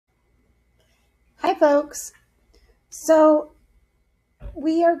Hi, folks. So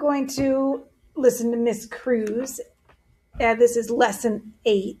we are going to listen to Miss Cruz. This is lesson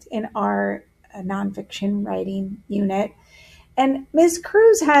 8 in our nonfiction writing unit. And Miss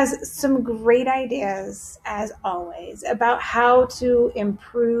Cruz has some great ideas, as always, about how to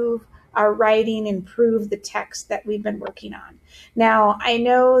improve our writing, improve the text that we've been working on. Now, I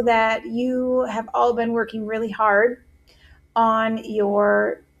know that you have all been working really hard on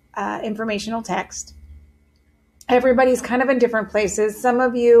your informational text. Everybody's kind of in different places. Some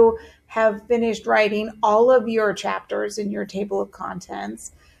of you have finished writing all of your chapters in your table of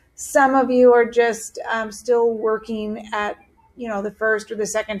contents. Some of you are just still working at, the first or the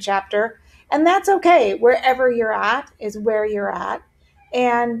second chapter, and that's okay. Wherever you're at is where you're at.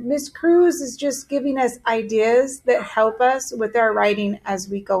 And Miss Cruz is just giving us ideas that help us with our writing as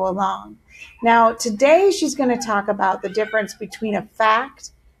we go along. Now, today she's going to talk about the difference between a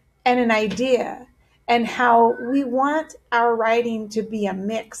fact and an idea, and how we want our writing to be a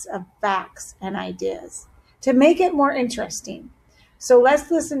mix of facts and ideas to make it more interesting. So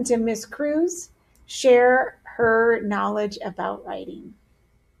let's listen to Miss Cruz share her knowledge about writing.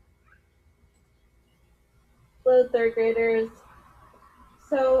 Hello, third graders.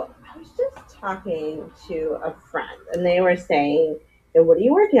 So I was just talking to a friend, and they were saying, what are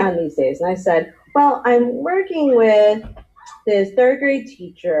you working on these days? And I said, well, I'm working with this third grade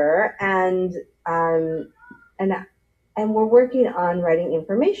teacher, and we're working on writing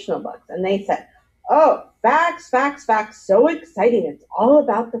informational books. And they said, oh, facts, facts, facts, so exciting. It's all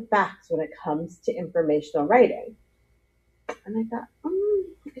about the facts when it comes to informational writing. And I thought,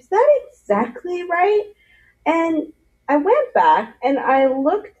 is that exactly right? And I went back and I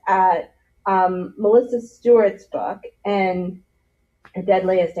looked at Melissa Stewart's book and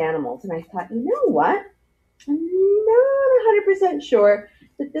Deadliest Animals, and I thought, you know what? I'm not 100% sure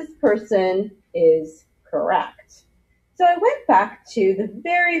that this person is correct. So I went back to the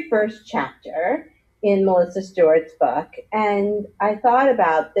very first chapter in Melissa Stewart's book, and I thought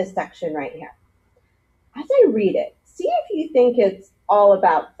about this section right here. As I read it, see if you think it's all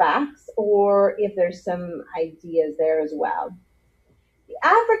about facts or if there's some ideas there as well. The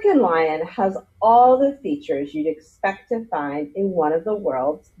African lion has all the features you'd expect to find in one of the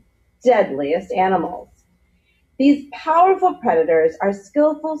world's deadliest animals. These powerful predators are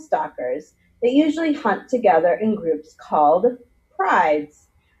skillful stalkers that usually hunt together in groups called prides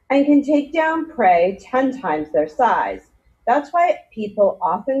and can take down prey 10 times their size. That's why people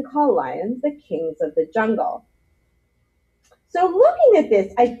often call lions the kings of the jungle. So looking at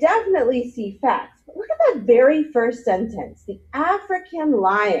this, I definitely see facts. But look at that very first sentence. The African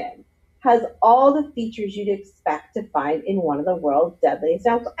lion has all the features you'd expect to find in one of the world's deadliest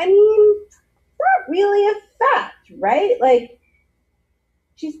animals. I mean, it's not really a fact, right? Like,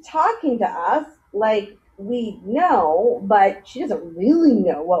 she's talking to us like we know, but she doesn't really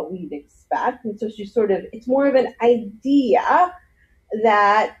know what we'd expect. And so it's more of an idea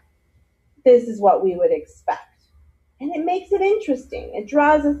that this is what we would expect. And it makes it interesting. It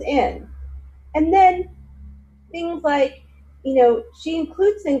draws us in. And then things like, she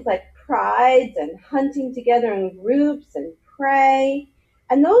includes things like prides and hunting together in groups and prey.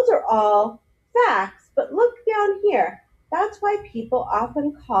 And those are all facts. But look down here. That's why people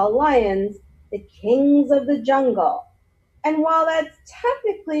often call lions the kings of the jungle. And while that's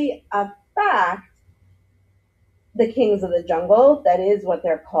technically a fact, the kings of the jungle, that is what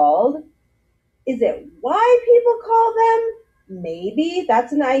they're called. Is it why people call them? Maybe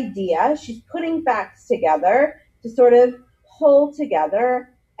that's an idea. She's putting facts together to sort of pull together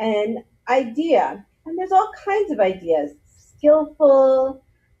an idea. And there's all kinds of ideas. Skillful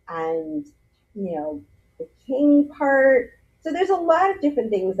and, the king part. So there's a lot of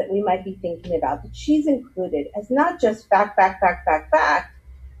different things that we might be thinking about that she's included as not just fact, fact, fact, fact, fact,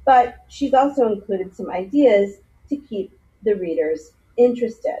 but she's also included some ideas to keep the readers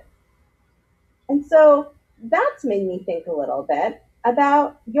interested. And so that's made me think a little bit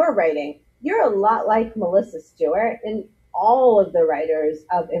about your writing. You're a lot like Melissa Stewart and all of the writers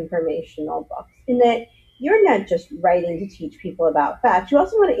of informational books, in that you're not just writing to teach people about facts, you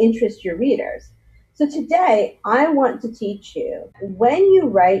also want to interest your readers. So today, I want to teach you, when you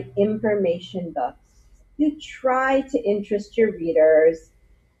write information books, you try to interest your readers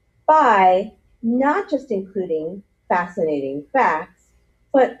by not just including fascinating facts,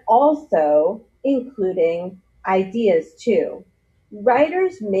 but also including ideas too.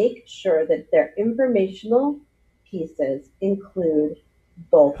 Writers make sure that their informational pieces include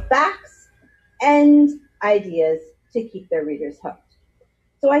both facts and ideas to keep their readers hooked.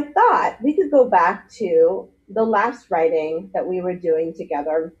 So I thought we could go back to the last writing that we were doing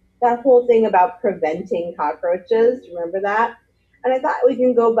together that whole thing about preventing cockroaches. Remember that? And I thought we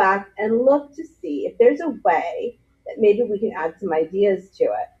can go back and look to see if there's a way that maybe we can add some ideas to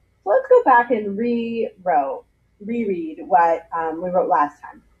it. So let's go back and reread what we wrote last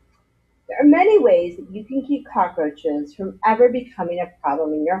time. There are many ways that you can keep cockroaches from ever becoming a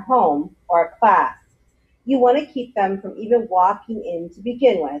problem in your home or a class. You want to keep them from even walking in to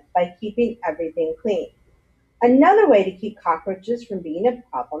begin with by keeping everything clean. Another way to keep cockroaches from being a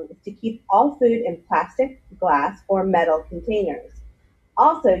problem is to keep all food in plastic, glass, or metal containers.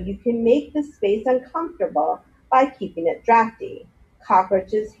 Also, you can make the space uncomfortable by keeping it drafty.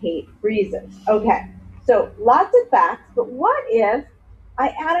 Cockroaches hate freezers. Okay, so lots of facts, but what if I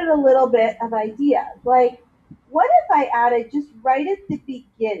added a little bit of ideas? Like, what if I added just right at the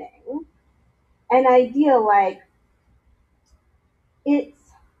beginning an idea like, it's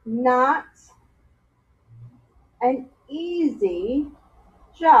not an easy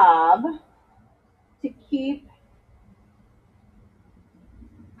job to keep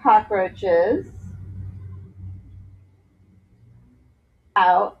cockroaches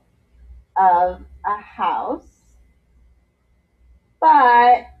out of a house,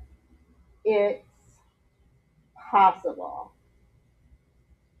 but it's possible,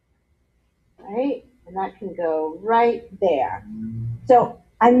 right? And that can go right there. So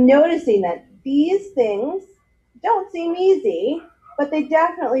I'm noticing that these things don't seem easy, but they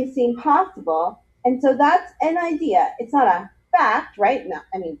definitely seem possible. And so that's an idea. It's not a fact, right? No,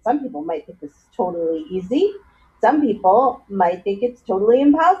 I mean, some people might think this is totally easy. Some people might think it's totally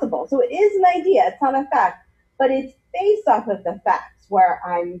impossible. So it is an idea. It's not a fact, but it's based off of the facts where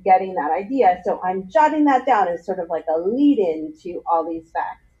I'm getting that idea. So I'm jotting that down as sort of like a lead in to all these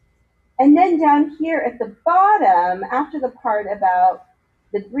facts. And then down here at the bottom, after the part about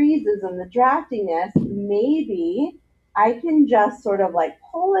the breezes and the draftiness, maybe I can just sort of like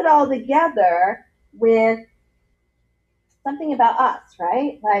pull it all together with something about us,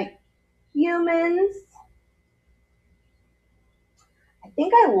 right? Like humans. I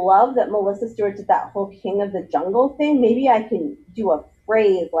think I love that Melissa Stewart did that whole King of the Jungle thing. Maybe I can do a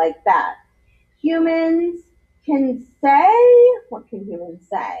phrase like that. Humans can say, what can humans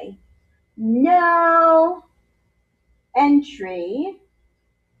say? No entry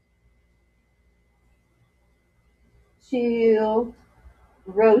to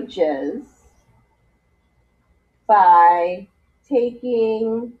roaches by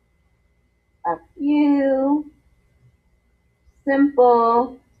taking a few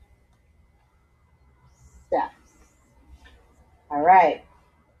simple steps. All right.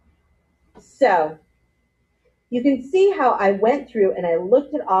 So you can see how I went through and I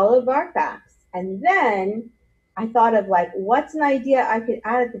looked at all of our facts, and then I thought of like, what's an idea I could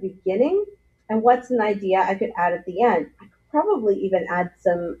add at the beginning and what's an idea I could add at the end. I could probably even add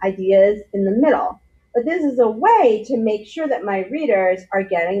some ideas in the middle. But this is a way to make sure that my readers are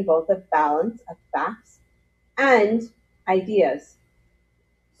getting both a balance of facts and ideas.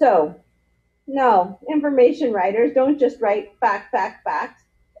 So, no, information writers don't just write fact, fact, fact.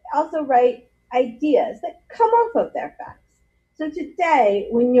 They also write ideas that come off of their facts. So today,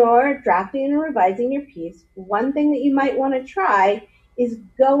 when you're drafting and revising your piece, one thing that you might want to try is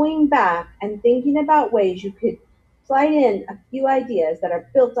going back and thinking about ways you could slide in a few ideas that are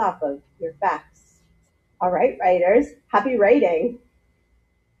built off of your facts. All right, writers, happy writing.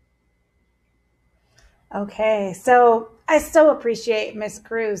 Okay, so I so appreciate Miss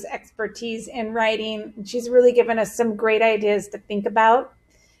Cruz's expertise in writing. She's really given us some great ideas to think about.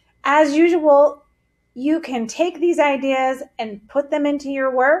 As usual, you can take these ideas and put them into your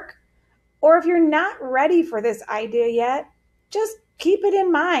work, or if you're not ready for this idea yet, just keep it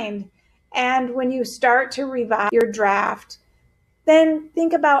in mind. And when you start to revise your draft, then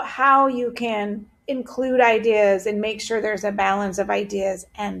think about how you can include ideas and make sure there's a balance of ideas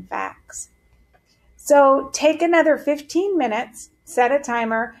and facts. So take another 15 minutes, set a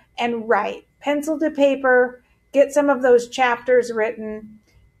timer, and write. Pencil to paper, get some of those chapters written.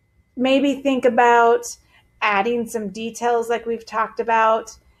 Maybe think about adding some details like we've talked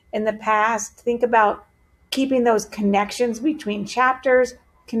about in the past. Think about keeping those connections between chapters,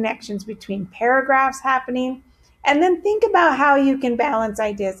 connections between paragraphs happening, and then think about how you can balance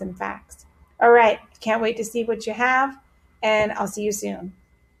ideas and facts. All right, can't wait to see what you have, and I'll see you soon.